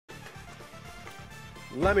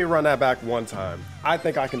Let me run that back one time. I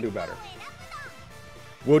think I can do better.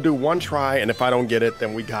 We'll do one try, and if I don't get it,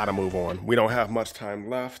 then we gotta move on. We don't have much time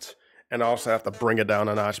left, and I also have to bring it down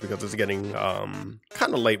a notch because it's getting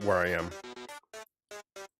kind of late where I am.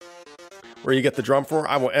 Where you get the drum for?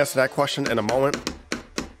 I will answer that question in a moment.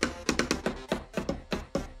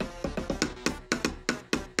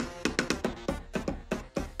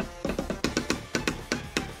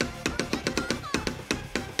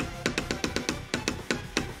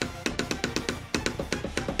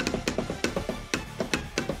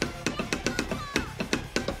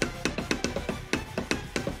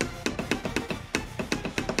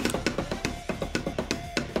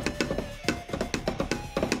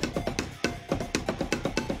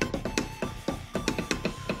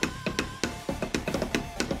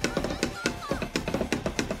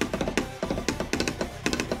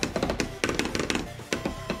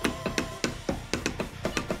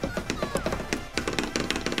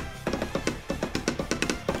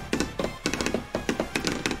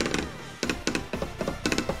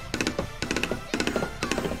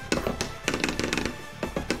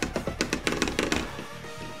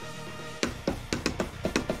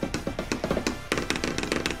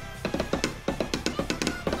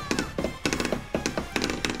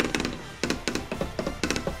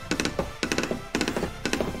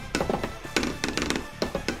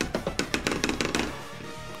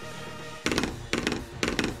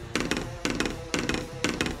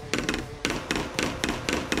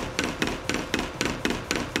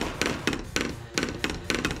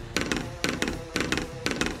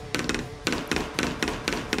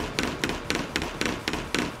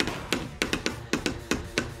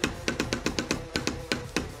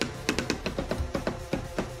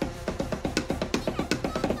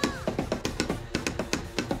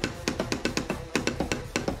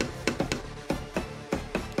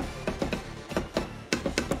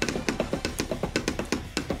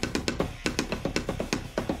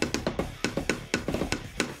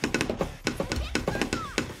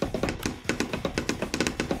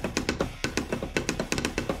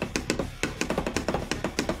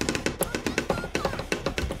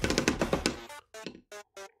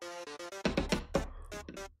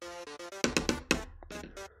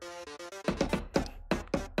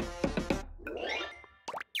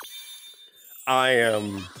 I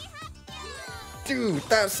am... Dude,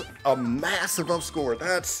 that's a massive up score.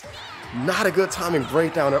 That's not a good timing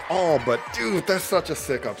breakdown at all, but dude, that's such a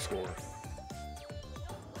sick up score.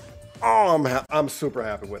 Oh, I'm super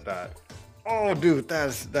happy with that. Oh, dude,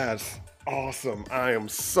 that's awesome. I am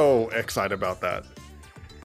so excited about that.